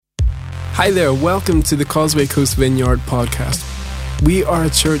Hi there, welcome to the Causeway Coast Vineyard podcast. We are a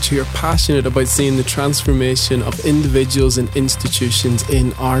church who are passionate about seeing the transformation of individuals and institutions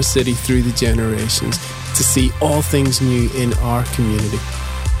in our city through the generations to see all things new in our community.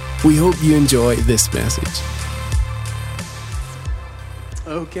 We hope you enjoy this message.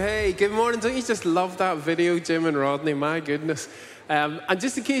 Okay, good morning. Don't you just love that video, Jim and Rodney? My goodness. And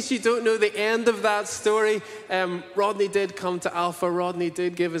just in case you don't know the end of that story, Rodney did come to Alpha. Rodney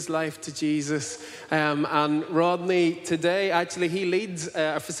did give his life to Jesus. And Rodney today, actually, he leads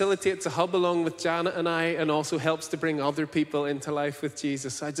facilitates a hub along with Janet and I, and also helps to bring other people into life with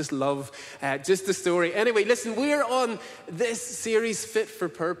Jesus. I just love just the story. Anyway, listen, we're on this series, Fit for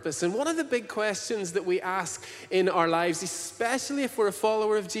Purpose. And one of the big questions that we ask in our lives, especially if we're a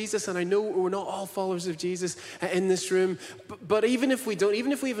follower of Jesus, and I know we're not all followers of Jesus in this room, but even if we don't,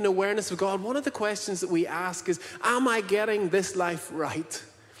 even if we have an awareness of God, one of the questions that we ask is, am I getting this life right?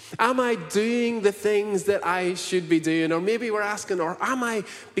 Am I doing the things that I should be doing? Or maybe we're asking, or am I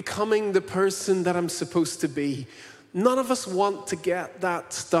becoming the person that I'm supposed to be? None of us want to get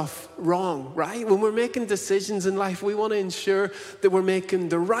that stuff wrong, right? When we're making decisions in life, we want to ensure that we're making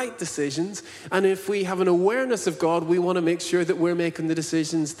the right decisions. And if we have an awareness of God, we want to make sure that we're making the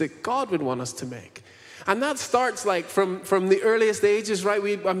decisions that God would want us to make. And that starts like from the earliest ages, right?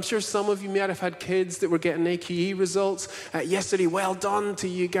 I'm sure some of you might have had kids that were getting AQE results. Yesterday, well done to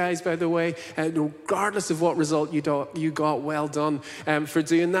you guys, by the way. Regardless of what result you got, well done for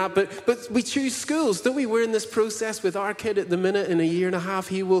doing that. But we choose schools, don't we? We're in this process with our kid at the minute. In a year and a half,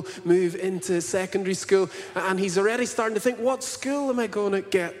 he will move into secondary school. And he's already starting to think, what school am I going to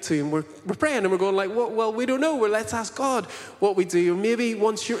get to? And we're praying and we're going like, well, we don't know. Well, let's ask God what we do. Or maybe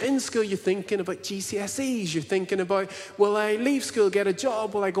once you're in school, you're thinking about GCSEs. You're thinking about, will I leave school, get a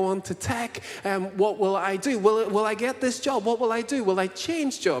job? Will I go on to tech? What will I do? Will I get this job? What will I do? Will I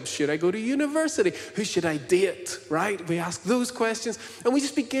change jobs? Should I go to university? Who should I date? Right? We ask those questions, and we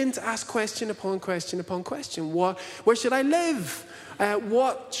just begin to ask question upon question upon question. Where should I live?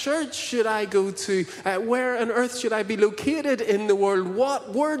 What church should I go to? Where on earth should I be located in the world?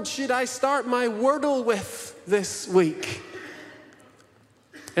 What word should I start my Wordle with this week?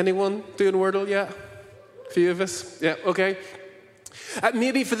 Anyone doing Wordle yet? A few of us? Yeah, okay.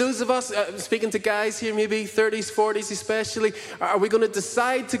 Maybe for those of us, speaking to guys here, maybe 30s, 40s especially, are we going to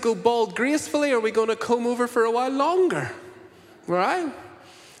decide to go bald gracefully, or are we going to comb over for a while longer? All right?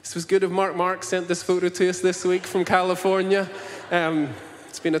 This was good of Mark. Mark sent this photo to us this week from California.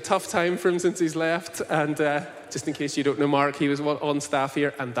 It's been a tough time for him since he's left, and just in case you don't know Mark, he was on staff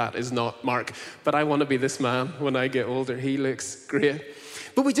here, and that is not Mark. But I want to be this man when I get older. He looks great.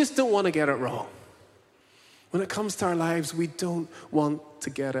 But we just don't want to get it wrong. When it comes to our lives, we don't want to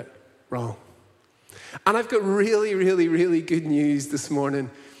get it wrong. And I've got really, really, really good news this morning.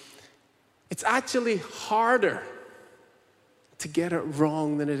 It's actually harder to get it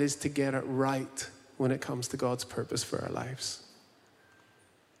wrong than it is to get it right when it comes to God's purpose for our lives.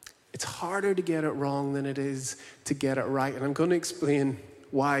 It's harder to get it wrong than it is to get it right. And I'm going to explain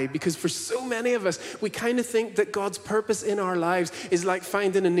why. Because for so many of us, we kind of think that God's purpose in our lives is like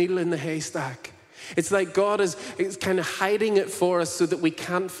finding a needle in the haystack. It's like God is kind of hiding it for us so that we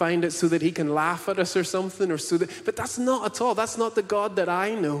can't find it, so that he can laugh at us or something, but that's not at all. That's not the God that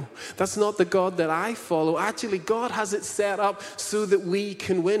I know. That's not the God that I follow. Actually, God has it set up so that we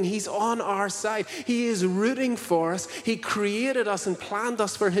can win. He's on our side. He is rooting for us. He created us and planned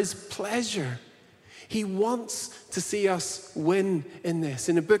us for his pleasure. He wants to see us win in this.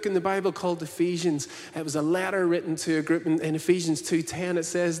 In a book in the Bible called Ephesians, it was a letter written to a group in Ephesians 2:10. It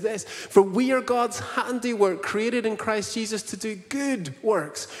says this: "For we are God's handiwork, created in Christ Jesus to do good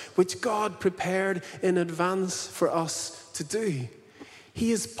works, which God prepared in advance for us to do."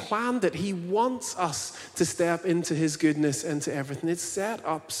 He has planned it. He wants us to step into his goodness and to everything. It's set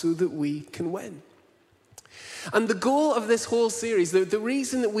up so that we can win. And the goal of this whole series, the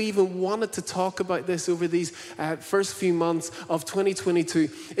reason that we even wanted to talk about this over these first few months of 2022,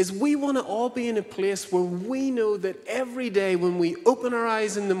 is we want to all be in a place where we know that every day when we open our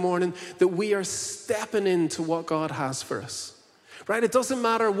eyes in the morning, that we are stepping into what God has for us. Right? It doesn't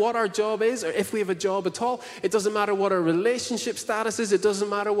matter what our job is, or if we have a job at all. It doesn't matter what our relationship status is. It doesn't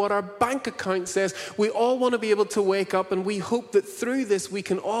matter what our bank account says. We all want to be able to wake up, and we hope that through this we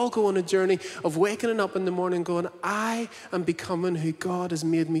can all go on a journey of waking up in the morning going, I am becoming who God has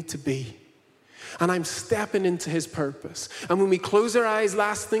made me to be. And I'm stepping into his purpose. And when we close our eyes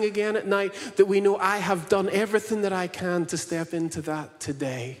last thing again at night, that we know I have done everything that I can to step into that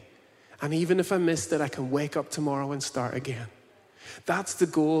today. And even if I missed it, I can wake up tomorrow and start again. That's the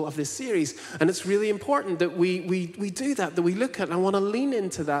goal of this series. And it's really important that we do that we look at. And I want to lean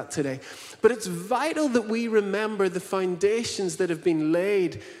into that today. But it's vital that we remember the foundations that have been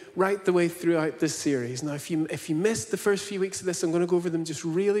laid right the way throughout this series. Now, if you missed the first few weeks of this, I'm going to go over them just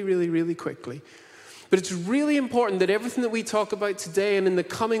really, really, really quickly. But it's really important that everything that we talk about today and in the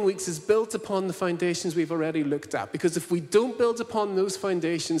coming weeks is built upon the foundations we've already looked at. Because if we don't build upon those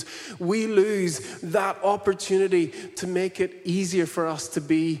foundations, we lose that opportunity to make it easier for us to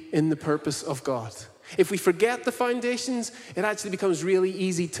be in the purpose of God. If we forget the foundations, it actually becomes really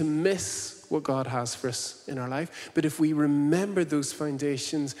easy to miss what God has for us in our life. But if we remember those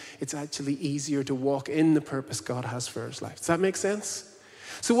foundations, it's actually easier to walk in the purpose God has for our life. Does that make sense?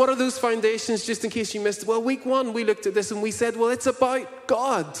 So what are those foundations, just in case you missed it? Well, week 1, we looked at this and we said, well, it's about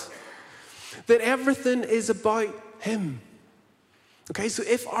God. That everything is about Him. Okay, so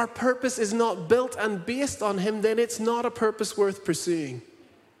if our purpose is not built and based on Him, then it's not a purpose worth pursuing.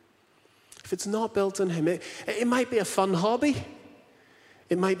 If it's not built on Him, it might be a fun hobby.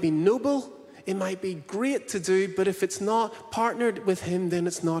 It might be noble. It might be great to do, but if it's not partnered with Him, then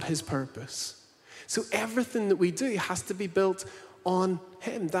it's not His purpose. So everything that we do has to be built on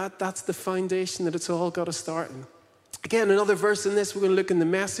Him. That's the foundation that it's all got to start in. Again, another verse in this, we're going to look in the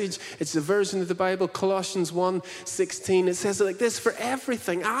Message. It's a version of the Bible, Colossians 1:16. It says it like this: for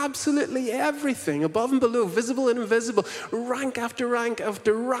everything, absolutely everything, above and below, visible and invisible, rank after rank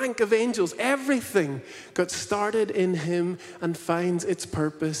after rank of angels, everything got started in Him and finds its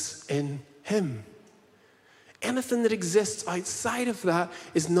purpose in Him. Anything that exists outside of that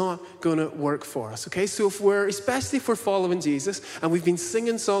is not going to work for us, okay? So especially if we're following Jesus, and we've been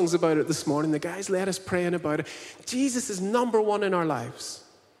singing songs about it this morning, the guys led us praying about it, Jesus is number one in our lives.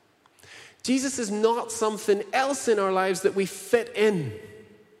 Jesus is not something else in our lives that we fit in,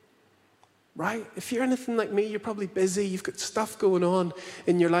 right? If you're anything like me, you're probably busy, you've got stuff going on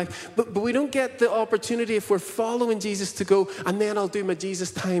in your life, but we don't get the opportunity if we're following Jesus to go, and then I'll do my Jesus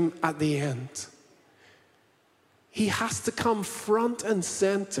time at the end. He has to come front and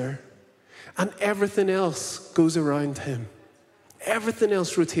center, and everything else goes around Him. Everything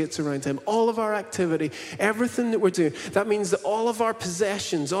else rotates around Him. All of our activity, everything that we're doing. That means that all of our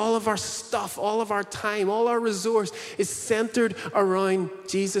possessions, all of our stuff, all of our time, all our resource is centered around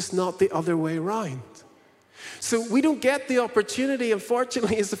Jesus, not the other way around. So we don't get the opportunity,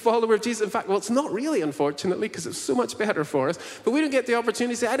 unfortunately, as a follower of Jesus. In fact, well, it's not really unfortunately, because it's so much better for us. But we don't get the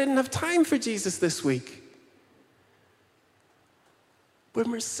opportunity to say, I didn't have time for Jesus this week. When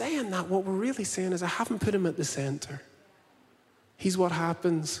we're saying that, what we're really saying is, I haven't put Him at the center. He's what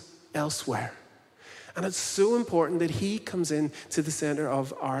happens elsewhere. And it's so important that He comes in to the center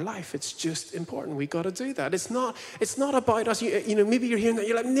of our life. It's just important. We've got to do that. It's not about us. You know, maybe you're hearing that,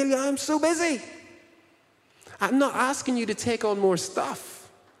 you're like, Neil, I'm so busy. I'm not asking you to take on more stuff.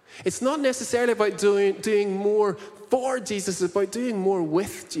 It's not necessarily about doing more for Jesus. It's about doing more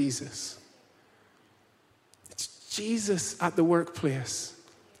with Jesus. Jesus at the workplace,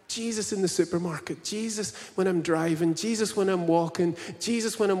 Jesus in the supermarket, Jesus when I'm driving, Jesus when I'm walking,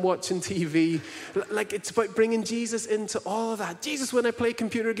 Jesus when I'm watching TV. Like, it's about bringing Jesus into all of that. Jesus when I play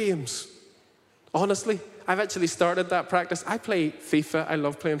computer games. Honestly, I've actually started that practice. I play FIFA. I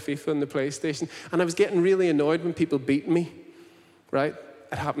love playing FIFA on the PlayStation. And I was getting really annoyed when people beat me, right?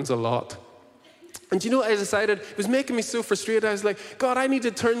 It happens a lot. And you know what I decided? It was making me so frustrated. I was like, God, I need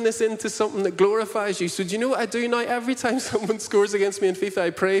to turn this into something that glorifies you. So do you know what I do now? Every time someone scores against me in FIFA, I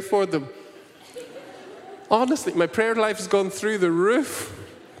pray for them. Honestly, my prayer life has gone through the roof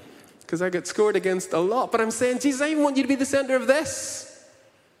because I get scored against a lot. But I'm saying, Jesus, I even want you to be the center of this.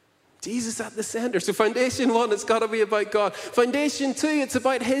 Jesus at the center. So foundation 1, it's got to be about God. Foundation 2, it's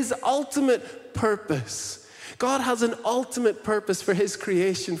about His ultimate purpose. God has an ultimate purpose for His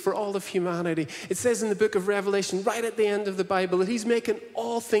creation, for all of humanity. It says in the book of Revelation, right at the end of the Bible, that He's making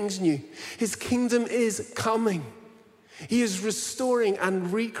all things new. His kingdom is coming. He is restoring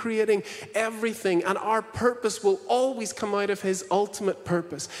and recreating everything, and our purpose will always come out of His ultimate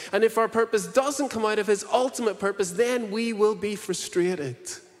purpose. And if our purpose doesn't come out of His ultimate purpose, then we will be frustrated.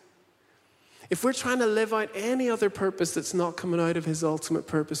 If we're trying to live out any other purpose that's not coming out of His ultimate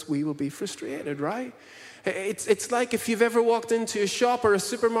purpose, we will be frustrated, right? It's like if you've ever walked into a shop or a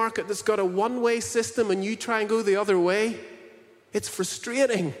supermarket that's got a one-way system and you try and go the other way. It's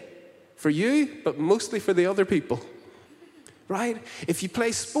frustrating for you, but mostly for the other people, right? If you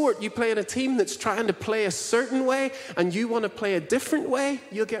play sport, you play in a team that's trying to play a certain way and you want to play a different way,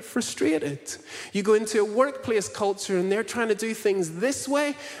 you'll get frustrated. You go into a workplace culture and they're trying to do things this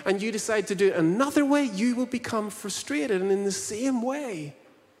way and you decide to do it another way, you will become frustrated. And in the same way,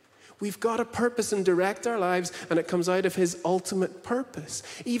 We've got to purpose and direct our lives, and it comes out of his ultimate purpose.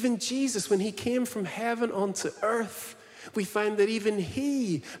 Even Jesus, when he came from heaven onto earth, we find that even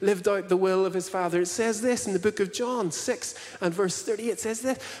he lived out the will of his Father. It says this in the book of John 6 and verse 30. It says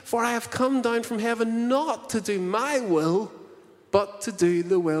this, "For I have come down from heaven not to do my will, but to do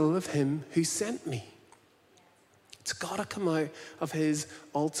the will of him who sent me." It's got to come out of his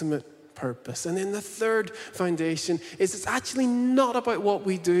ultimate purpose. And then the third foundation is it's actually not about what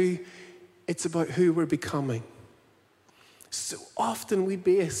we do, it's about who we're becoming. So often we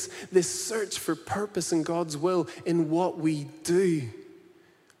base this search for purpose in God's will in what we do.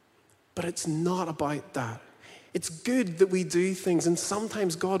 But it's not about that. It's good that we do things, and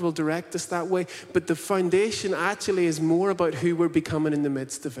sometimes God will direct us that way, but the foundation actually is more about who we're becoming in the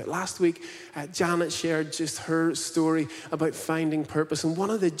midst of it. Last week, Janet shared just her story about finding purpose, and one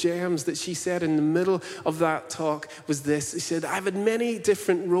of the gems that she said in the middle of that talk was this. She said, "I've had many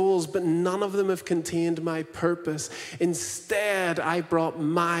different roles, but none of them have contained my purpose. Instead, I brought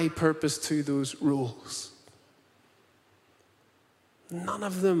my purpose to those roles." None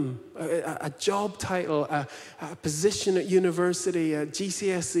of them, a job title, a position at university, a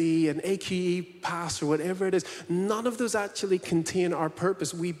GCSE, an AQE pass, or whatever it is, none of those actually contain our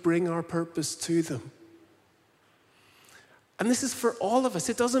purpose. We bring our purpose to them. And this is for all of us.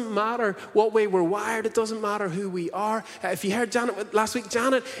 It doesn't matter what way we're wired. It doesn't matter who we are. If you heard Janet last week,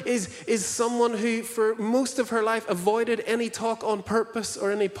 Janet is someone who for most of her life avoided any talk on purpose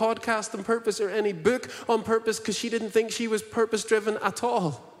or any podcast on purpose or any book on purpose because she didn't think she was purpose-driven at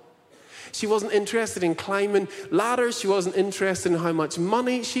all. She wasn't interested in climbing ladders. She wasn't interested in how much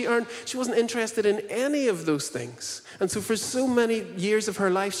money she earned. She wasn't interested in any of those things. And so for so many years of her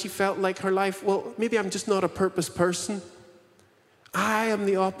life, she felt like her life, well, maybe I'm just not a purpose person. I am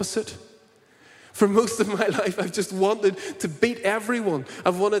the opposite. For most of my life, I've just wanted to beat everyone.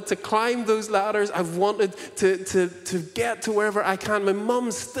 I've wanted to climb those ladders. I've wanted to get to wherever I can. My mum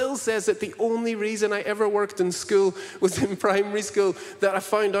still says that the only reason I ever worked in school was in primary school, that I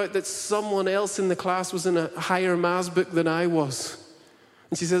found out that someone else in the class was in a higher maths book than I was.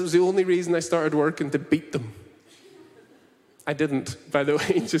 And she says it was the only reason I started working, to beat them. I didn't, by the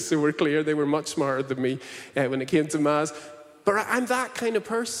way, just so we're clear. They were much smarter than me when it came to maths. But I'm that kind of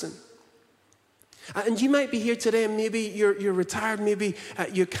person. And you might be here today and maybe you're retired, maybe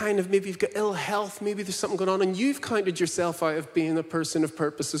maybe you've got ill health, maybe there's something going on and you've counted yourself out of being a person of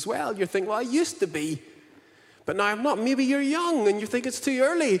purpose as well. You're thinking, well, I used to be, but now I'm not. Maybe you're young and you think it's too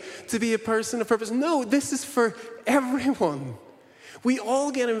early to be a person of purpose. No, this is for everyone. We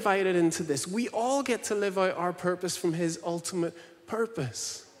all get invited into this. We all get to live out our purpose from his ultimate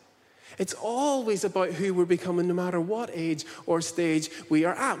purpose. It's always about who we're becoming, no matter what age or stage we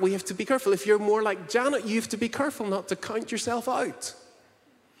are at. We have to be careful. If you're more like Janet, you have to be careful not to count yourself out.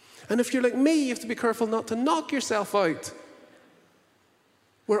 And if you're like me, you have to be careful not to knock yourself out.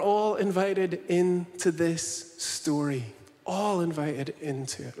 We're all invited into this story. All invited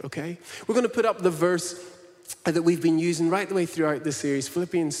into it, okay? We're going to put up the verse that we've been using right the way throughout the series,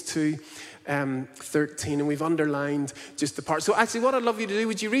 Philippians 2:13, and we've underlined just the part. So actually what I'd love you to do,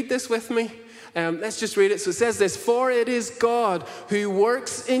 would you read this with me? Let's just read it. So it says this: "For it is God who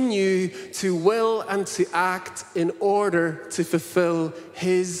works in you to will and to act in order to fulfill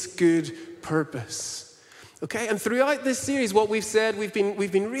his good purpose." Okay, and throughout this series, what we've said, we've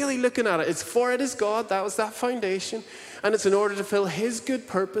been really looking at it. It's for it is God, that was that foundation. And it's in order to fulfill his good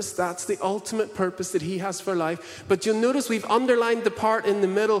purpose. That's the ultimate purpose that he has for life. But you'll notice we've underlined the part in the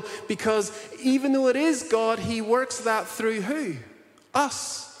middle because even though it is God, he works that through who?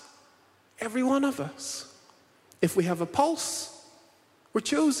 Us. Every one of us. If we have a pulse, we're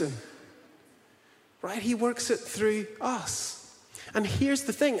chosen. Right? He works it through us. And here's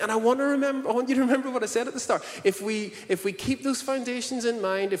the thing, and I want you to remember what I said at the start. If we keep those foundations in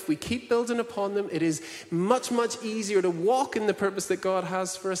mind, if we keep building upon them, it is much, much easier to walk in the purpose that God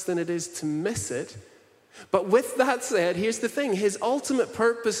has for us than it is to miss it. But with that said, here's the thing. His ultimate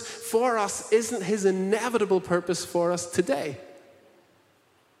purpose for us isn't his inevitable purpose for us today.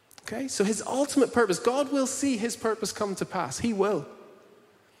 Okay? So his ultimate purpose, God will see his purpose come to pass. He will.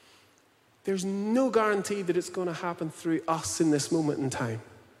 There's no guarantee that it's going to happen through us in this moment in time.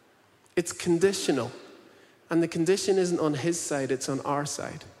 It's conditional. And the condition isn't on his side, it's on our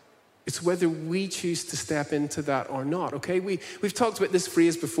side. It's whether we choose to step into that or not, okay? We've talked about this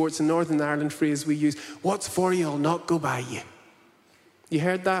phrase before. It's a Northern Ireland phrase we use. What's for you will not go by you. You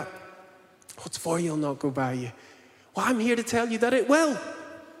heard that? What's for you will not go by you. Well, I'm here to tell you that it will.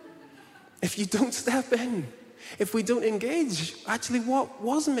 If you don't step in. If we don't engage, actually what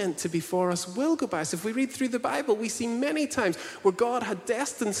was meant to be for us will go by us. If we read through the Bible, we see many times where God had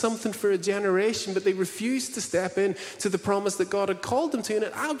destined something for a generation, but they refused to step in to the promise that God had called them to, and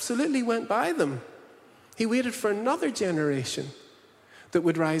it absolutely went by them. He waited for another generation that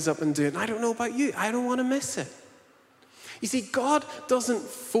would rise up and do it. And I don't know about you, I don't want to miss it. You see, God doesn't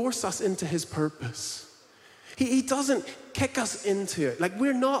force us into his purpose. He doesn't kick us into it. Like,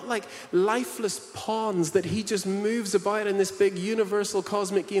 we're not like lifeless pawns that he just moves about in this big universal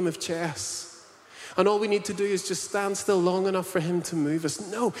cosmic game of chess. And all we need to do is just stand still long enough for him to move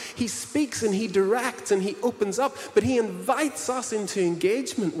us. No, he speaks and he directs and he opens up, but he invites us into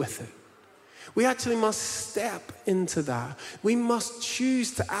engagement with it. We actually must step into that. We must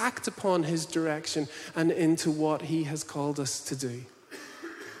choose to act upon his direction and into what he has called us to do.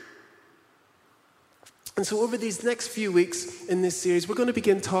 And so over these next few weeks in this series, we're going to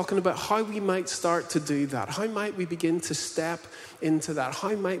begin talking about how we might start to do that. How might we begin to step into that?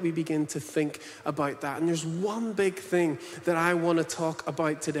 How might we begin to think about that? And there's one big thing that I want to talk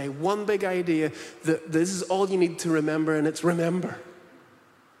about today. One big idea that this is all you need to remember, and it's remember.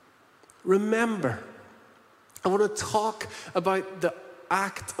 Remember. I want to talk about the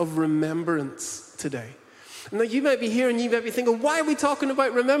act of remembrance today. Now, you might be here and you might be thinking, why are we talking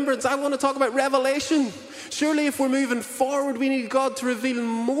about remembrance? I want to talk about revelation. Surely if we're moving forward, we need God to reveal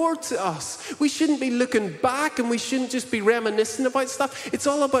more to us. We shouldn't be looking back and we shouldn't just be reminiscing about stuff. It's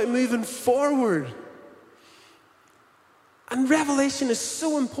all about moving forward. And revelation is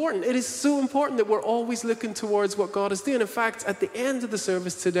so important. It is so important that we're always looking towards what God is doing. In fact, at the end of the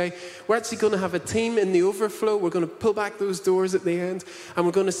service today, we're actually going to have a team in the overflow. We're going to pull back those doors at the end, and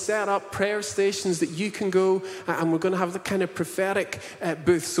we're going to set up prayer stations that you can go, and we're going to have the kind of prophetic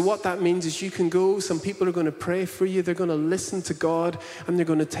booth. So what that means is you can go, some people are going to pray for you, they're going to listen to God, and they're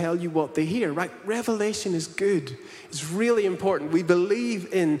going to tell you what they hear, right? Revelation is good. It's really important. We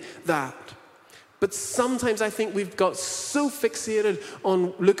believe in that. But sometimes I think we've got so fixated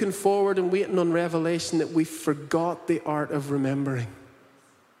on looking forward and waiting on revelation that we forgot the art of remembering.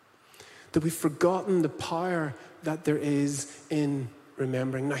 That we've forgotten the power that there is in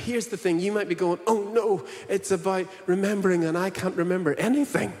remembering. Now here's the thing, you might be going, oh no, it's about remembering and I can't remember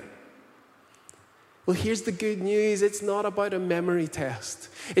anything. Well, here's the good news. It's not about a memory test.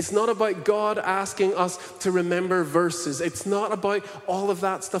 It's not about God asking us to remember verses. It's not about all of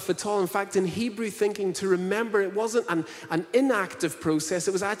that stuff at all. In fact, in Hebrew thinking, to remember, it wasn't an inactive process.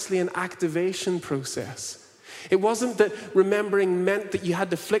 It was actually an activation process. It wasn't that remembering meant that you had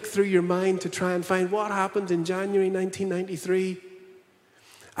to flick through your mind to try and find what happened in January 1993.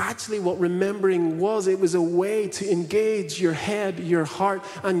 Actually, what remembering was, it was a way to engage your head, your heart,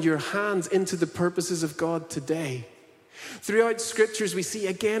 and your hands into the purposes of God today. Throughout scriptures, we see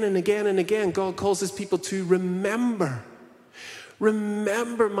again and again and again, God calls his people to remember.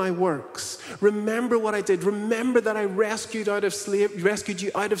 Remember my works. Remember what I did. Remember that I rescued you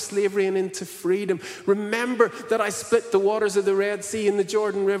out of slavery and into freedom. Remember that I split the waters of the Red Sea and the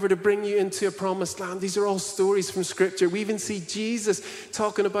Jordan River to bring you into a promised land. These are all stories from Scripture. We even see Jesus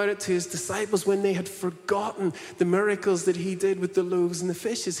talking about it to his disciples when they had forgotten the miracles that he did with the loaves and the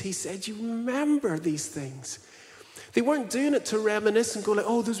fishes. He said, you remember these things. They weren't doing it to reminisce and go like,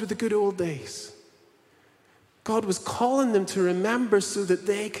 oh, those were the good old days. God was calling them to remember so that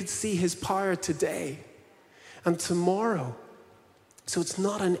they could see his power today and tomorrow. So it's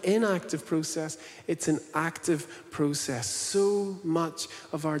not an inactive process, it's an active process. So much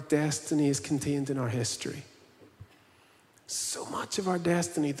of our destiny is contained in our history. So much of our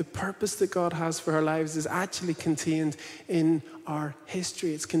destiny, the purpose that God has for our lives, is actually contained in our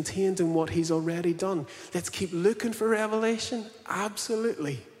history. It's contained in what he's already done. Let's keep looking for revelation,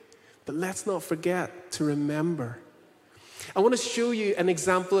 absolutely. But let's not forget to remember. I want to show you an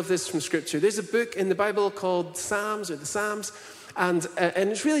example of this from Scripture. There's a book in the Bible called Psalms, or the Psalms, and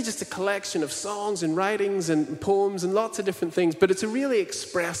it's really just a collection of songs and writings and poems and lots of different things, but it's a really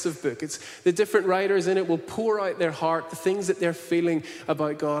expressive book. It's the different writers in it will pour out their heart, the things that they're feeling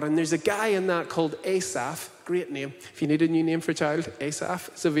about God. And there's a guy in that called Asaph, great name. If you need a new name for a child,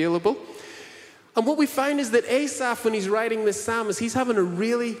 Asaph is available. And what we find is that Asaph, when he's writing this psalm, is he's having a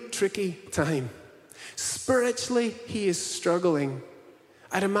really tricky time. Spiritually, he is struggling.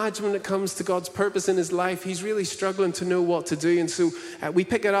 I'd imagine when it comes to God's purpose in his life, he's really struggling to know what to do. And so we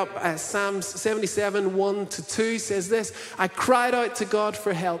pick it up. Psalms 77, 1-2 says this: I cried out to God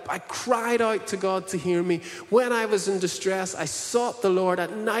for help. I cried out to God to hear me. When I was in distress, I sought the Lord.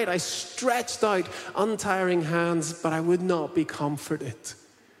 At night, I stretched out untiring hands, but I would not be comforted.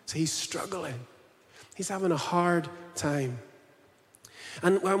 So he's struggling. He's having a hard time.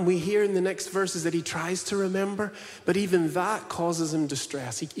 And when we hear in the next verses that he tries to remember, but even that causes him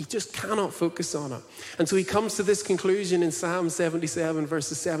distress. He just cannot focus on it. And so he comes to this conclusion in Psalm 77,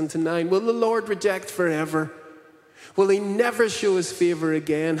 verses 7 to 9. Will the Lord reject forever? Will he never show his favor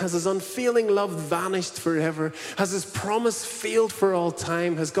again? Has his unfailing love vanished forever? Has his promise failed for all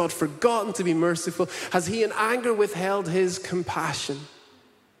time? Has God forgotten to be merciful? Has he in anger withheld his compassion?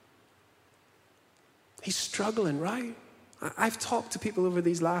 He's struggling, right? I've talked to people over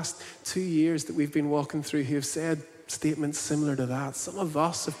these last 2 years that we've been walking through who have said statements similar to that. Some of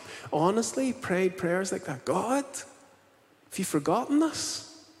us have honestly prayed prayers like that. God, have you forgotten us?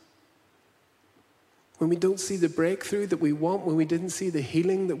 When we don't see the breakthrough that we want, when we didn't see the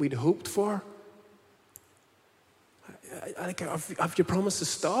healing that we'd hoped for, have your promises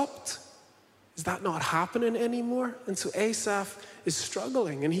stopped? Is that not happening anymore? And so Asaph is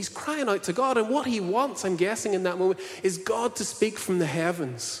struggling and he's crying out to God. And what he wants, I'm guessing in that moment, is God to speak from the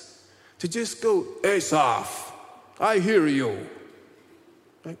heavens. To just go, Asaph, I hear you.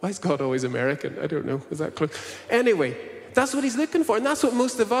 Why is God always American? I don't know. Is that close? Anyway, that's what he's looking for. And that's what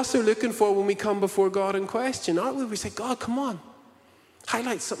most of us are looking for when we come before God in question, aren't we? We say, God, come on.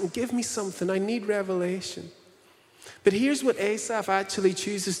 Highlight something. Give me something. I need revelation. But here's what Asaph actually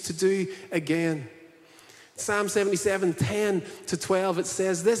chooses to do again. Psalm 77, 10 to 12, it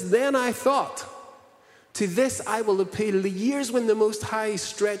says this, Then I thought, to this I will appeal, the years when the Most High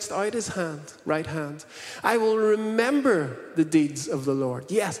stretched out his right hand. I will remember the deeds of the Lord.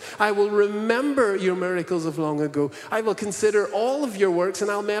 Yes, I will remember your miracles of long ago. I will consider all of your works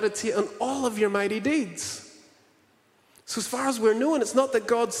and I'll meditate on all of your mighty deeds. So as far as we're known, it's not that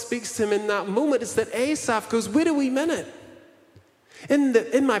God speaks to him in that moment. It's that Asaph goes, wait a wee minute.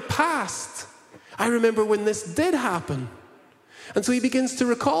 In my past, I remember when this did happen. And so he begins to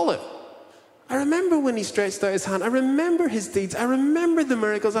recall it. I remember when he stretched out his hand. I remember his deeds. I remember the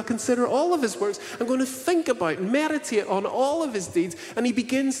miracles. I consider all of his works. I'm going to think about, meditate on all of his deeds. And he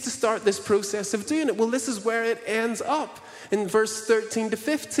begins to start this process of doing it. Well, this is where it ends up in verse 13 to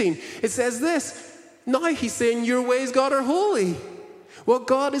 15. It says this, now he's saying, your ways, God, are holy. Well,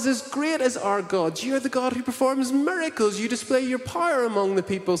 God is as great as our God. You're the God who performs miracles. You display your power among the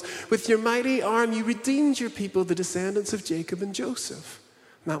peoples. With your mighty arm, you redeemed your people, the descendants of Jacob and Joseph.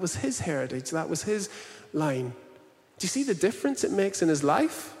 And that was his heritage. That was his line. Do you see the difference it makes in his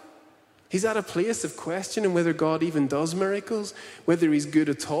life? He's at a place of questioning whether God even does miracles, whether he's good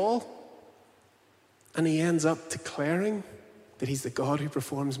at all. And he ends up declaring that he's the God who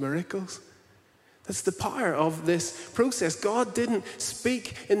performs miracles. That's the power of this process. God didn't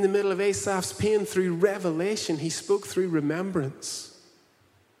speak in the middle of Asaph's pain through revelation. He spoke through remembrance.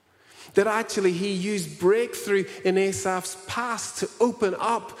 That actually he used breakthrough in Asaph's past to open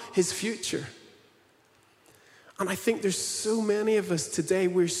up his future. And I think there's so many of us today,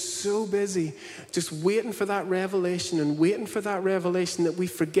 we're so busy just waiting for that revelation and waiting for that revelation that we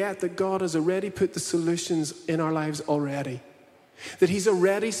forget that God has already put the solutions in our lives already. That he's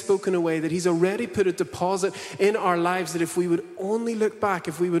already spoken away, that he's already put a deposit in our lives, that if we would only look back,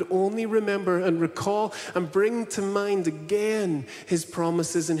 if we would only remember and recall and bring to mind again his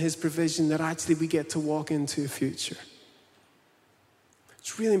promises and his provision, that actually we get to walk into a future.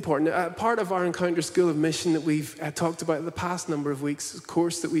 It's really important. Part of our Encounter School of Mission that we've talked about the past number of weeks, a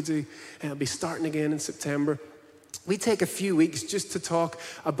course that we do, it'll be starting again in September. We take a few weeks just to talk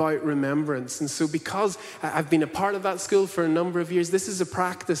about remembrance. And so because I've been a part of that school for a number of years, this is a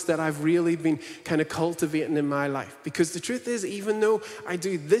practice that I've really been kind of cultivating in my life. Because the truth is, even though I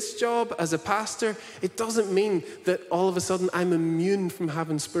do this job as a pastor, it doesn't mean that all of a sudden I'm immune from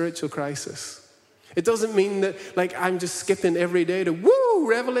having spiritual crisis. It doesn't mean that like I'm just skipping every day to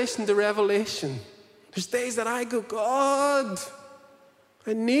revelation to revelation. There's days that I go, God,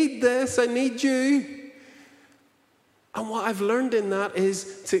 I need this, I need you. And what I've learned in that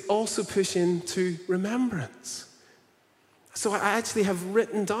is to also push into remembrance. So I actually have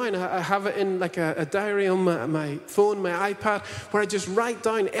written down, I have it in like a diary on my phone, my iPad, where I just write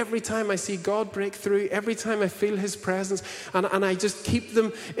down every time I see God break through, every time I feel his presence, and I just keep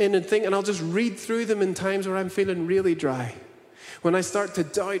them in a thing, and I'll just read through them in times where I'm feeling really dry. When I start to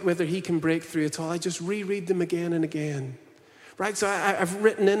doubt whether he can break through at all, I just reread them again and again. Right, so I've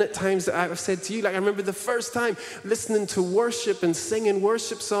written in at times that I've said to you, like I remember the first time listening to worship and singing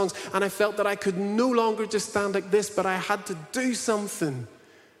worship songs, and I felt that I could no longer just stand like this, but I had to do something.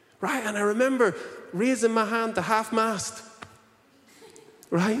 Right, and I remember raising my hand to half-mast.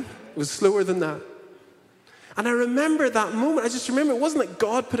 Right, it was slower than that. And I remember that moment. I just remember it wasn't like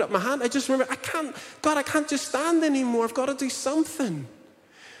God put up my hand. I just remember, I can't just stand anymore. I've got to do something.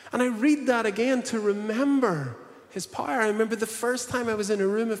 And I read that again to remember his power. I remember the first time I was in a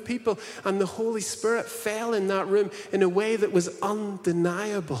room of people and the Holy Spirit fell in that room in a way that was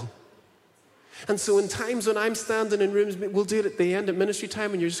undeniable. And so in times when I'm standing in rooms, we'll do it at the end at ministry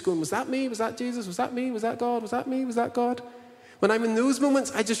time, and you're just going, was that me? Was that Jesus? Was that me? Was that God? Was that me? Was that God? When I'm in those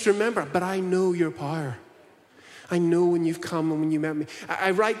moments, I just remember, but I know your power. I know when you've come and when you met me.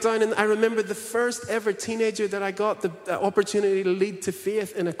 I write down, and I remember the first ever teenager that I got the opportunity to lead to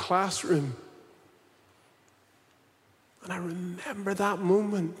faith in a classroom. And I remember that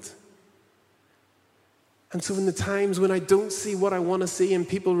moment. And so in the times when I don't see what I want to see and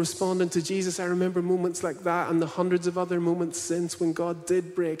people responding to Jesus, I remember moments like that and the hundreds of other moments since when God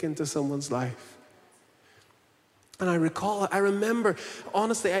did break into someone's life. And I remember,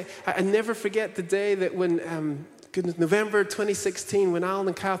 honestly, I never forget the day that when, November 2016, when Alan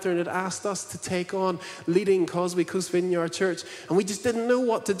and Catherine had asked us to take on leading Causeway Coast Vineyard Church, and we just didn't know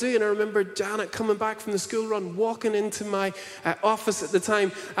what to do. And I remember Janet coming back from the school run, walking into my office at the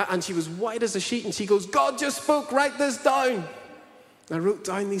time, and she was white as a sheet, and she goes, God just spoke, write this down. I wrote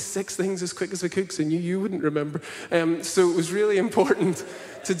down these 6 things as quick as I could because I knew you wouldn't remember. So it was really important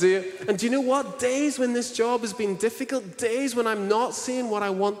to do it. And do you know what? Days when this job has been difficult, days when I'm not seeing what I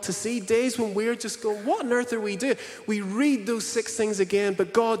want to see, days when we're just going, what on earth are we doing? We read those 6 things again,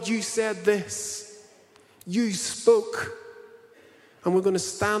 but God, you said this. You spoke. And we're going to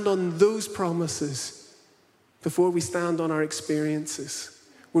stand on those promises before we stand on our experiences.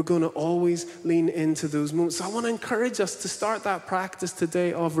 We're going to always lean into those moments. So I want to encourage us to start that practice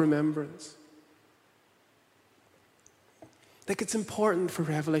today of remembrance. Like, it's important for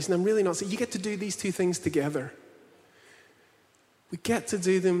Revelation. I'm really not saying you get to do these 2 things together. We get to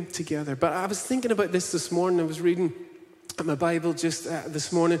do them together. But I was thinking about this morning. I was reading my Bible just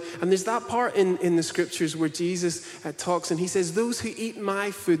this morning, and there's that part in the scriptures where Jesus talks, and he says, those who eat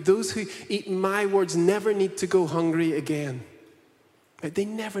my food, those who eat my words never need to go hungry again. Right? They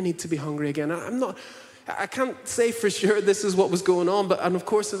never need to be hungry again. I can't say for sure this is what was going on, and of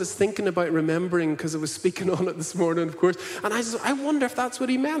course I was thinking about remembering because I was speaking on it this morning, of course, and I wonder if that's what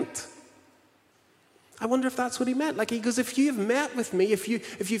he meant. I wonder if that's what he meant. Like, he goes, if you've met with me, if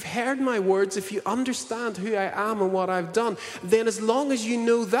you've heard my words, if you understand who I am and what I've done, then as long as you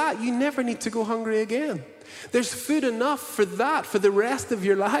know that, you never need to go hungry again. There's food enough for that for the rest of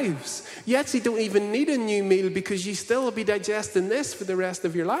your lives. You actually don't even need a new meal because you still will be digesting this for the rest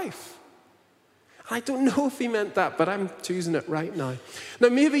of your life. I don't know if he meant that, but I'm choosing it right now. Now,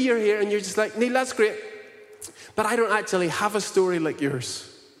 maybe you're here and you're just like, Neil, that's great, but I don't actually have a story like yours.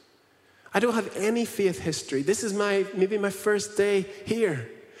 I don't have any faith history. This is maybe my first day here.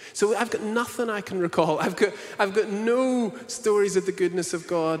 So I've got nothing I can recall. I've got no stories of the goodness of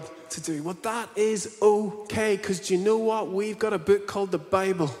God to do. Well, that is okay, because do you know what? We've got a book called the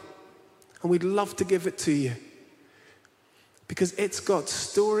Bible, and we'd love to give it to you. Because it's got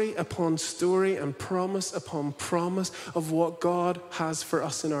story upon story and promise upon promise of what God has for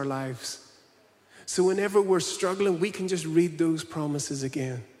us in our lives. So whenever we're struggling, we can just read those promises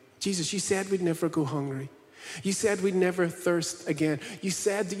again. Jesus, you said we'd never go hungry. You said we'd never thirst again. You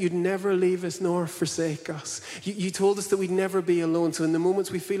said that you'd never leave us nor forsake us. You told us that we'd never be alone. So in the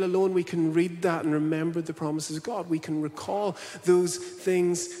moments we feel alone, we can read that and remember the promises of God. We can recall those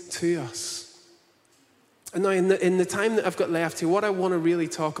things to us. And now in the time that I've got left here, what I want to really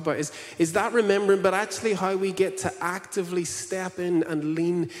talk about is that remembering, but actually how we get to actively step in and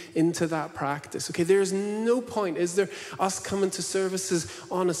lean into that practice. Okay, there's no point, is there, us coming to services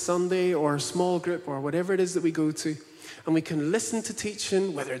on a Sunday or a small group or whatever it is that we go to, and we can listen to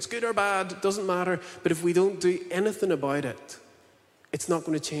teaching, whether it's good or bad, it doesn't matter, but if we don't do anything about it, it's not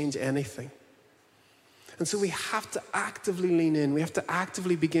going to change anything. And so we have to actively lean in. We have to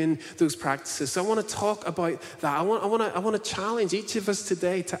actively begin those practices. So I want to talk about that. I want to challenge each of us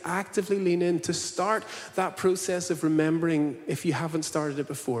today to actively lean in, to start that process of remembering if you haven't started it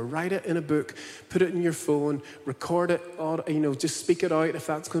before. Write it in a book, put it in your phone, record it, just speak it out if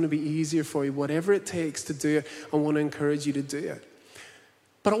that's going to be easier for you. Whatever it takes to do it, I want to encourage you to do it.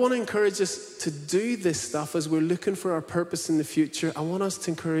 But I want to encourage us to do this stuff as we're looking for our purpose in the future. I want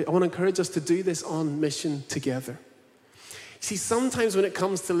to encourage us to do this on mission together. See, sometimes when it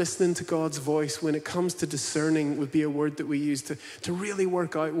comes to listening to God's voice, when it comes to discerning would be a word that we use to really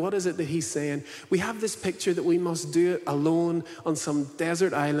work out what is it that he's saying, we have this picture that we must do it alone on some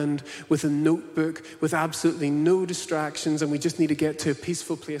desert island with a notebook, with absolutely no distractions, and we just need to get to a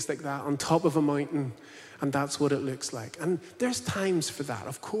peaceful place like that on top of a mountain. And that's what it looks like. And there's times for that,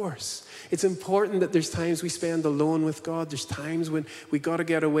 of course. It's important that there's times we spend alone with God. There's times when we got to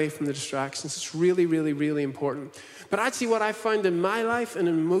get away from the distractions. It's really, really, really important. But actually what I found in my life and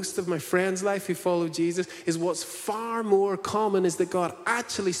in most of my friends' life who follow Jesus is what's far more common is that God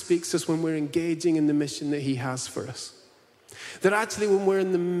actually speaks to us when we're engaging in the mission that he has for us. That actually when we're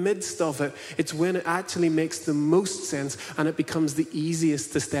in the midst of it, it's when it actually makes the most sense and it becomes the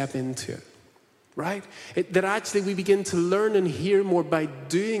easiest to step into it. Right? That actually we begin to learn and hear more by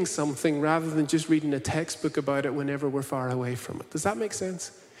doing something rather than just reading a textbook about it whenever we're far away from it. Does that make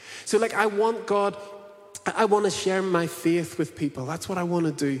sense? So I want to share my faith with people. That's what I want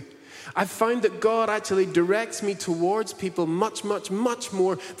to do. I've found that God actually directs me towards people much, much, much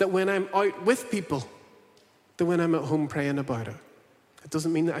more than when I'm out with people than when I'm at home praying about it. It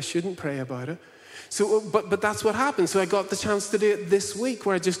doesn't mean that I shouldn't pray about it. So, but that's what happened. So I got the chance to do it this week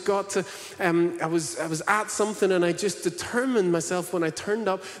where I just got to, I was at something and I just determined myself when I turned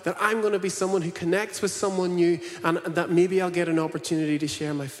up that I'm going to be someone who connects with someone new and that maybe I'll get an opportunity to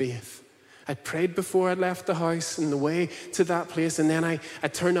share my faith. I prayed before I left the house on the way to that place, and then I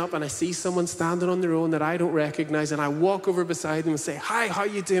turn up and I see someone standing on their own that I don't recognize, and I walk over beside them and say, "Hi, how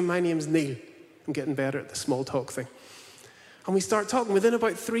you doing? My name's Neil." I'm getting better at the small talk thing. And we start talking. Within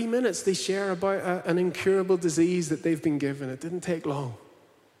about 3 minutes, they share about an incurable disease that they've been given. It didn't take long.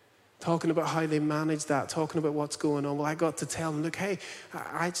 Talking about how they manage that, talking about what's going on. Well, I got to tell them, look, hey,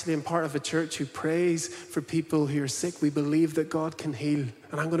 I actually am part of a church who prays for people who are sick. We believe that God can heal,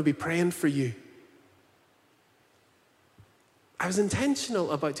 and I'm going to be praying for you. I was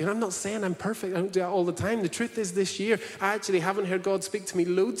intentional about it. I'm not saying I'm perfect. I don't do that all the time. The truth is this year, I actually haven't heard God speak to me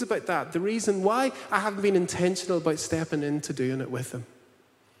loads about that. The reason why, I haven't been intentional about stepping into doing it with him.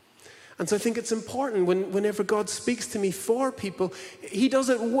 And so I think it's important whenever God speaks to me for people, he does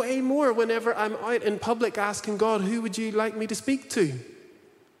it way more whenever I'm out in public asking God, who would you like me to speak to?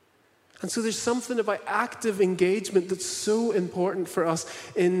 And so there's something about active engagement that's so important for us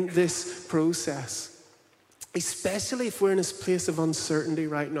in this process. Especially if we're in this place of uncertainty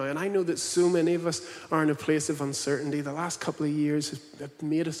right now. And I know that so many of us are in a place of uncertainty. The last couple of years have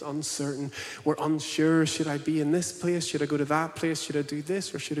made us uncertain. We're unsure. Should I be in this place? Should I go to that place? Should I do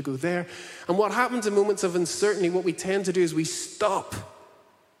this or should I go there? And what happens in moments of uncertainty, what we tend to do is we stop.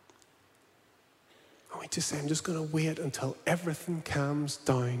 And we just say, I'm just going to wait until everything calms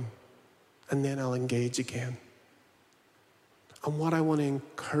down and then I'll engage again. And what I want to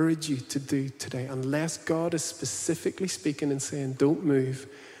encourage you to do today, unless God is specifically speaking and saying, don't move,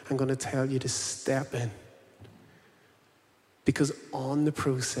 I'm going to tell you to step in. Because on the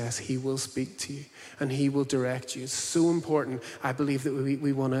process, he will speak to you and he will direct you. It's so important, I believe, that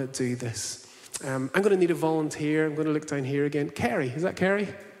we want to do this. I'm going to need a volunteer. I'm going to look down here again. Carrie, is that Carrie?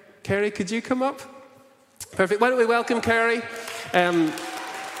 Carrie, could you come up? Perfect. Why don't we welcome Carrie?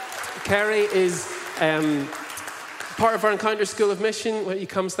 Carrie is part of our Encounter School of Mission. Well, you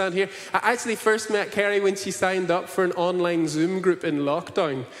come stand here. I actually first met Carrie when she signed up for an online Zoom group in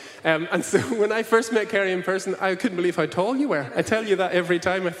lockdown. And so when I first met Carrie in person, I couldn't believe how tall you were. I tell you that every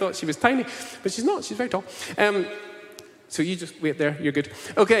time. I thought she was tiny, but she's not. She's very tall. So you just wait there. You're good.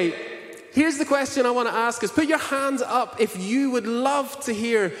 Okay. Here's the question I want to ask is, put your hands up if you would love to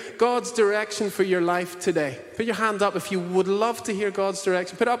hear God's direction for your life today. Put your hand up if you would love to hear God's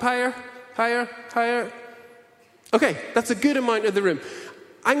direction. Put it up higher, higher, higher. Okay, that's a good amount of the room.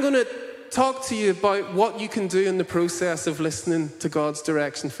 I'm going to talk to you about what you can do in the process of listening to God's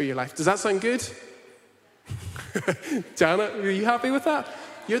direction for your life. Does that sound good? Janet, are you happy with that?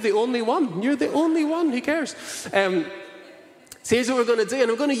 You're the only one. You're the only one. Who cares? So here's what we're going to do, and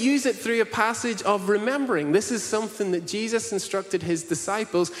I'm going to use it through a passage of remembering. This is something that Jesus instructed his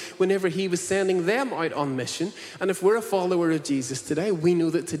disciples whenever he was sending them out on mission. And if we're a follower of Jesus today, we know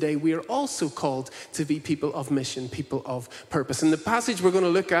that today we are also called to be people of mission, people of purpose. And the passage we're going to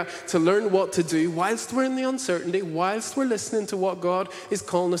look at to learn what to do whilst we're in the uncertainty, whilst we're listening to what God is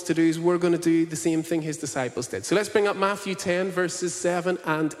calling us to do, is we're going to do the same thing his disciples did. So let's bring up Matthew 10, verses 7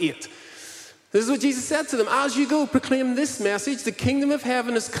 and 8. This is what Jesus said to them. As you go, proclaim this message: the kingdom of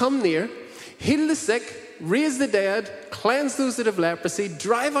heaven has come near. Heal the sick, raise the dead, cleanse those that have leprosy,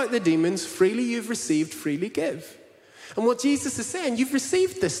 drive out the demons. Freely you've received, freely give. And what Jesus is saying, you've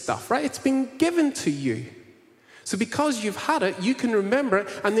received this stuff, right? It's been given to you. So because you've had it, you can remember it,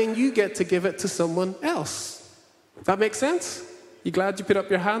 and then you get to give it to someone else. Does that make sense? You glad you put up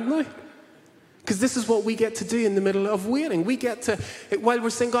your hand now? Because this is what we get to do in the middle of waiting. We get to, while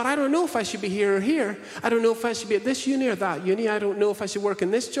we're saying, God, I don't know if I should be here or here. I don't know if I should be at this uni or that uni. I don't know if I should work in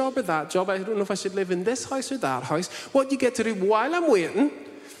this job or that job. I don't know if I should live in this house or that house. What you get to do while I'm waiting,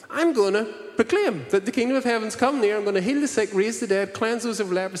 I'm going to proclaim that the kingdom of heaven's come near. I'm going to heal the sick, raise the dead, cleanse those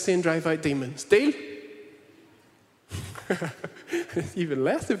of leprosy, and drive out demons. Deal? Even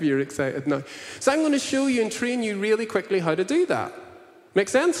less if you're excited now. So I'm going to show you and train you really quickly how to do that. Make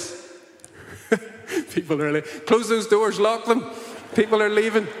sense? People are like, close those doors, lock them. People are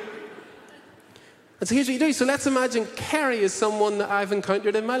leaving. And so here's what you do. So let's imagine Kerry is someone that I've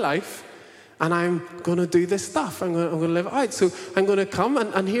encountered in my life, and I'm going to do this stuff. I'm going to live it out. So I'm going to come,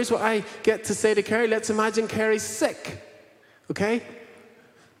 and here's what I get to say to Kerry. Let's imagine Kerry's sick. Okay?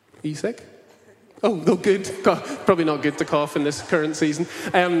 Are you sick? Oh, no, good. Probably not good to cough in this current season.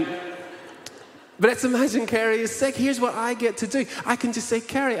 But let's imagine Kerry is sick. Here's what I get to do. I can just say,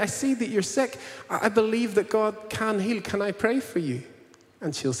 Kerry, I see that you're sick. I believe that God can heal. Can I pray for you?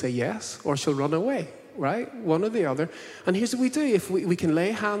 And she'll say yes, or she'll run away, right? One or the other. And here's what we do. If we can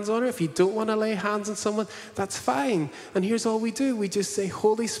lay hands on her, if you don't want to lay hands on someone, that's fine. And here's all we do. We just say,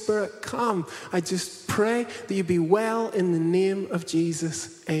 Holy Spirit, come. I just pray that you be well in the name of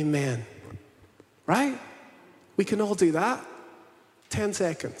Jesus. Amen. Right? We can all do that. 10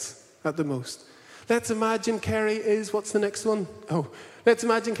 seconds at the most. Let's imagine Kerry is, what's the next one? Oh, let's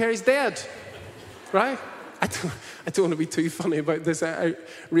imagine Kerry's dead. Right? I don't want to be too funny about this. I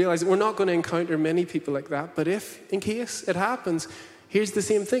realize that we're not going to encounter many people like that. But if, in case it happens, here's the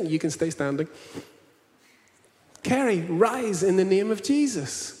same thing. You can stay standing. Kerry, rise in the name of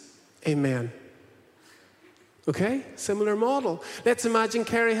Jesus. Amen. Okay? Similar model. Let's imagine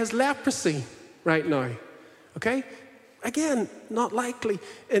Kerry has leprosy right now. Okay? Again, not likely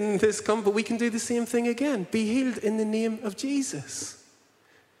in this come, but we can do the same thing again. Be healed in the name of Jesus.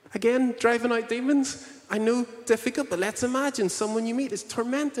 Again, driving out demons. I know, difficult, but let's imagine someone you meet is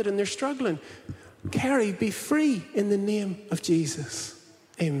tormented and they're struggling. Kerry, be free in the name of Jesus.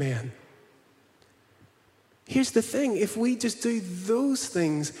 Amen. Here's the thing. If we just do those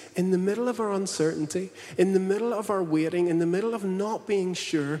things in the middle of our uncertainty, in the middle of our waiting, in the middle of not being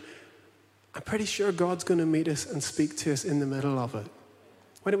sure, I'm pretty sure God's going to meet us and speak to us in the middle of it.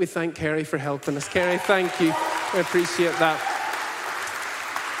 Why don't we thank Kerry for helping us? Kerry, thank you. I appreciate that.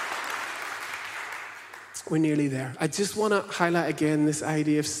 We're nearly there. I just want to highlight again this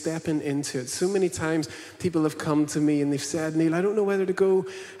idea of stepping into it. So many times people have come to me and they've said, Neil, I don't know whether to go,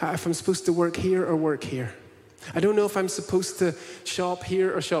 if I'm supposed to work here or work here. I don't know if I'm supposed to shop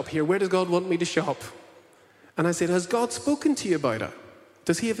here or shop here. Where does God want me to shop? And I said, has God spoken to you about it?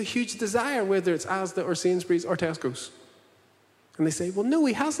 Does he have a huge desire, whether it's Asda or Sainsbury's or Tesco's? And they say, well, no,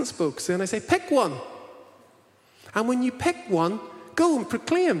 he hasn't spoken. So then I say, pick one. And when you pick one, go and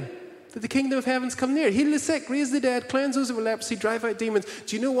proclaim that the kingdom of heaven's come near. Heal the sick, raise the dead, cleanse those with leprosy, drive out demons.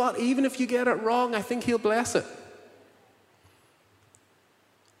 Do you know what? Even if you get it wrong, I think he'll bless it.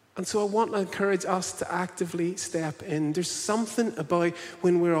 And so I want to encourage us to actively step in. There's something about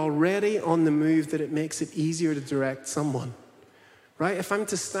when we're already on the move that it makes it easier to direct someone. Right? If I'm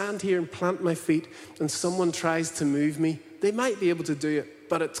to stand here and plant my feet and someone tries to move me, they might be able to do it,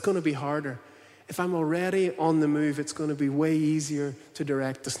 but it's going to be harder. If I'm already on the move, it's going to be way easier to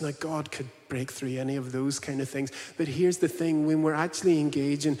direct us. Now, God could break through any of those kind of things. But here's the thing. When we're actually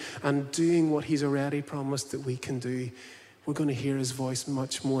engaging and doing what he's already promised that we can do, we're going to hear his voice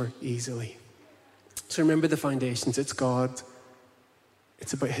much more easily. So remember the foundations. It's God.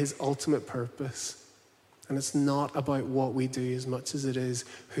 It's about his ultimate purpose. And it's not about what we do as much as it is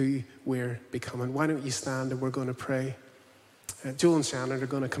who we're becoming. Why don't you stand and we're going to pray. Joel and Shannon are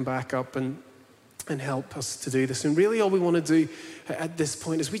going to come back up and help us to do this. And really all we want to do at this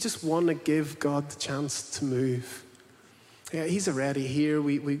point is we just want to give God the chance to move. Yeah, he's already here.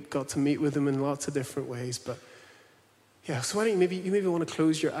 We got to meet with him in lots of different ways. But yeah, so why don't you maybe want to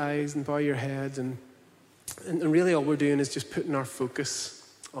close your eyes and bow your head. And really all we're doing is just putting our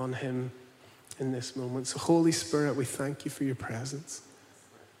focus on him in this moment. So Holy Spirit, we thank you for your presence.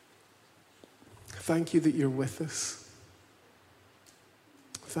 Thank you that you're with us.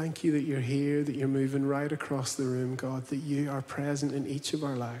 Thank you that you're here, that you're moving right across the room, God, that you are present in each of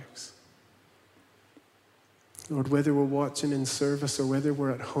our lives. Lord, whether we're watching in service or whether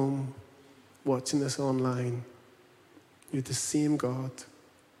we're at home watching this online, you're the same God.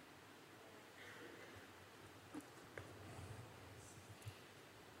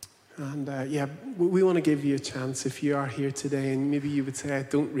 And we want to give you a chance if you are here today and maybe you would say, I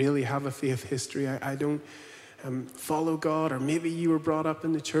don't really have a faith history. I don't follow God, or maybe you were brought up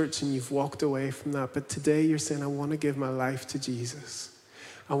in the church and you've walked away from that. But today you're saying, I want to give my life to Jesus.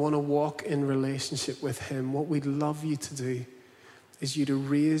 I want to walk in relationship with him. What we'd love you to do is you to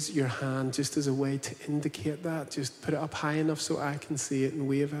raise your hand just as a way to indicate that. Just put it up high enough so I can see it and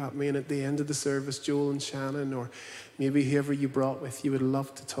wave at me. And at the end of the service, Joel and Shannon, or maybe whoever you brought with you, would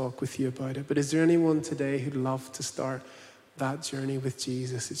love to talk with you about it. But is there anyone today who'd love to start that journey with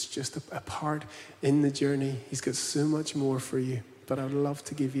Jesus? It's just a part in the journey. He's got so much more for you. But I would love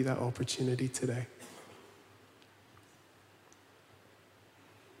to give you that opportunity today.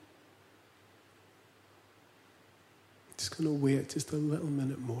 Just going to wait just a little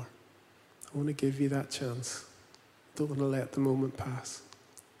minute more. I want to give you that chance. Don't want to let the moment pass.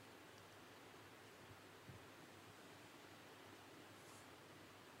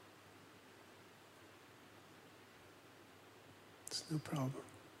 It's no problem.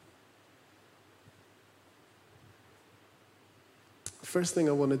 The first thing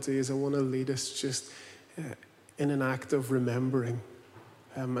I want to do is I want to lead us just in an act of remembering.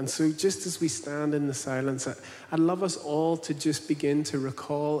 And so just as we stand in the silence, I'd love us all to just begin to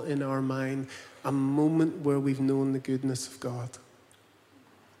recall in our mind a moment where we've known the goodness of God.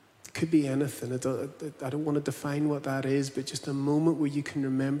 It could be anything. I don't want to define what that is, but just a moment where you can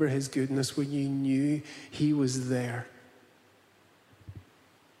remember his goodness, where you knew he was there.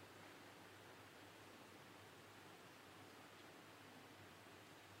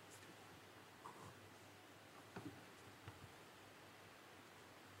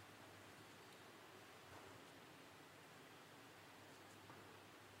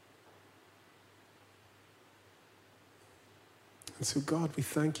 And so, God, we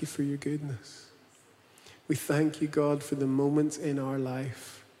thank you for your goodness. We thank you, God, for the moments in our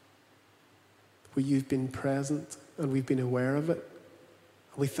life where you've been present and we've been aware of it.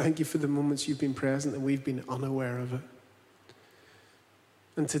 We thank you for the moments you've been present and we've been unaware of it.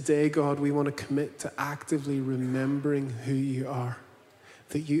 And today, God, we want to commit to actively remembering who you are.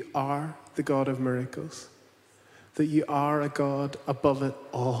 That you are the God of miracles. That you are a God above it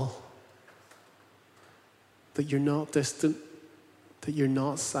all. That you're not distant. That you're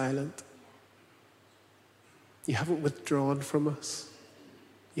not silent. You haven't withdrawn from us.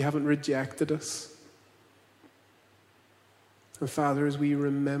 You haven't rejected us. And Father, as we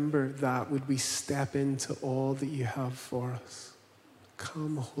remember that, would we step into all that you have for us?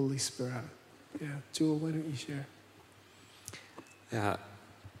 Come, Holy Spirit. Yeah, Joel, why don't you share? Yeah,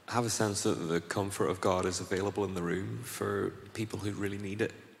 I have a sense that the comfort of God is available in the room for people who really need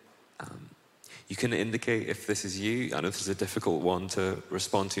it. You can indicate if this is you. I know this is a difficult one to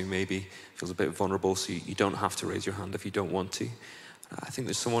respond to, maybe feels a bit vulnerable, so you don't have to raise your hand if you don't want to. I think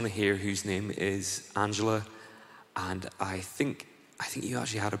there's someone here whose name is Angela, and I think you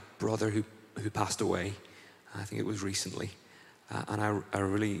actually had a brother who passed away. I think it was recently. And I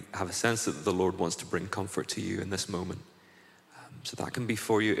really have a sense that the Lord wants to bring comfort to you in this moment. So that can be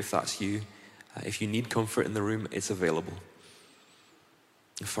for you if that's you. If you need comfort in the room, it's available.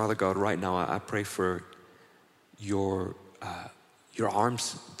 Father God, right now I pray for your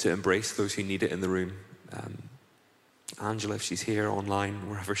arms to embrace those who need it in the room. Angela, if she's here online,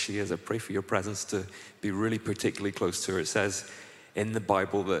 wherever she is, I pray for your presence to be really particularly close to her. It says in the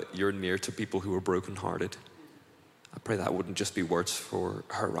Bible that you're near to people who are brokenhearted. I pray that wouldn't just be words for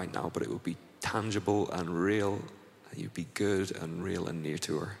her right now, but it would be tangible and real. You'd be good and real and near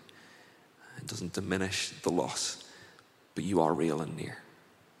to her. It doesn't diminish the loss, but you are real and near.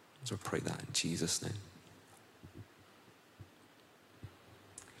 So I pray that in Jesus' name.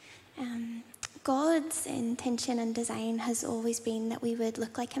 God's intention and design has always been that we would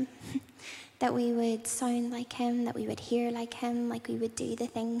look like him, that we would sound like him, that we would hear like him, like we would do the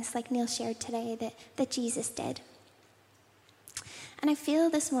things like Neil shared today that Jesus did. And I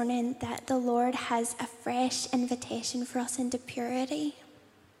feel this morning that the Lord has a fresh invitation for us into purity.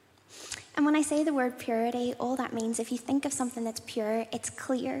 And when I say the word purity, all that means, if you think of something that's pure, it's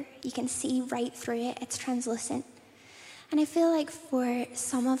clear. You can see right through it. It's translucent. And I feel like for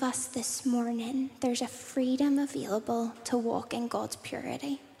some of us this morning, there's a freedom available to walk in God's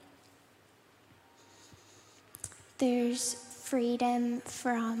purity. There's freedom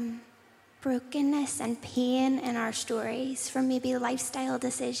from brokenness and pain in our stories, from maybe lifestyle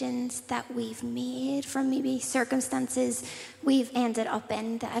decisions that we've made, from maybe circumstances we've ended up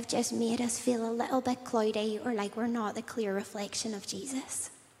in that have just made us feel a little bit cloudy or like we're not the clear reflection of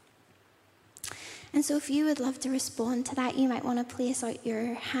Jesus. And so if you would love to respond to that, you might want to place out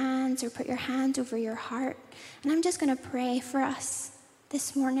your hands or put your hand over your heart. And I'm just going to pray for us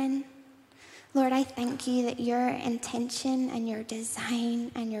this morning. Lord, I thank you that your intention and your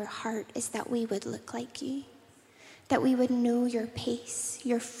design and your heart is that we would look like you, that we would know your peace,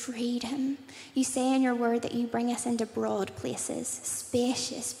 your freedom. You say in your word that you bring us into broad places,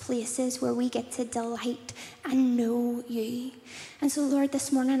 spacious places where we get to delight and know you. And so, Lord,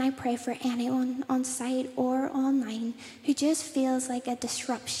 this morning I pray for anyone on site or online who just feels like a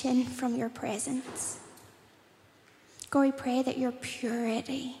disruption from your presence. God, we pray that your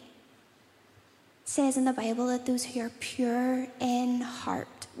purity says in the Bible that those who are pure in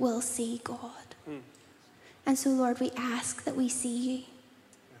heart will see God. And so, Lord, we ask that we see you,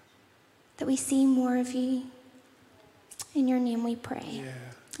 that we see more of you. In your name we pray.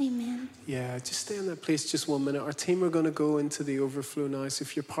 Amen. Yeah, just stay in that place just 1 minute. Our team are going to go into the overflow now. So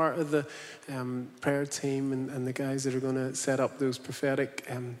if you're part of the prayer team and the guys that are going to set up those prophetic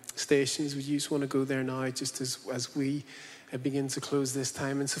stations, would you just want to go there now just as we begin to close this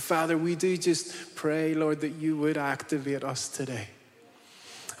time? And so, Father, we do just pray, Lord, that you would activate us today.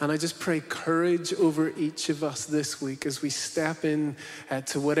 And I just pray courage over each of us this week as we step in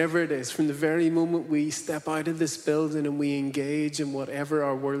to whatever it is. From the very moment we step out of this building and we engage in whatever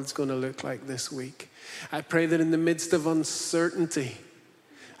our world's going to look like this week. I pray that in the midst of uncertainty,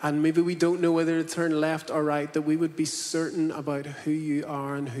 and maybe we don't know whether to turn left or right, that we would be certain about who you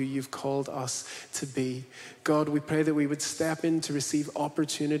are and who you've called us to be. God, we pray that we would step in to receive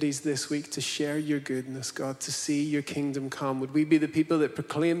opportunities this week to share your goodness, God, to see your kingdom come. Would we be the people that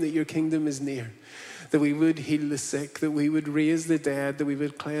proclaim that your kingdom is near, that we would heal the sick, that we would raise the dead, that we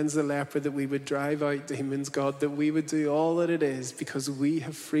would cleanse the leper, that we would drive out demons, God, that we would do all that it is because we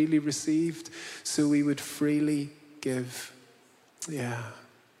have freely received, so we would freely give. Yeah.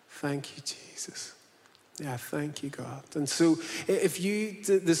 Thank you, Jesus. Yeah, thank you, God. And so if you,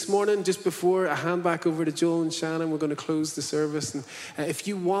 this morning, just before I hand back over to Joel and Shannon, we're going to close the service. And if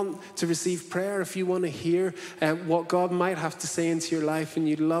you want to receive prayer, if you want to hear what God might have to say into your life, and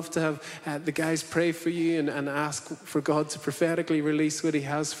you'd love to have the guys pray for you and ask for God to prophetically release what he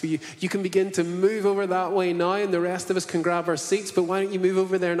has for you, you can begin to move over that way now, and the rest of us can grab our seats. But why don't you move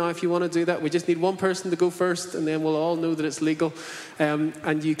over there now if you want to do that? We just need one person to go first, and then we'll all know that it's legal.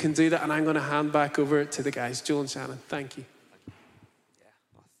 And you can do that. And I'm going to hand back over to the guys, Joel and Shannon. Thank you. Yeah,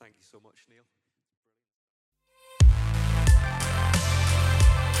 thank you so much, Neil.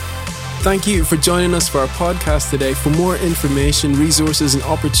 Thank you for joining us for our podcast today. For more information, resources, and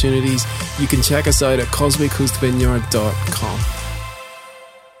opportunities, you can check us out at causewaycoastvineyard.com.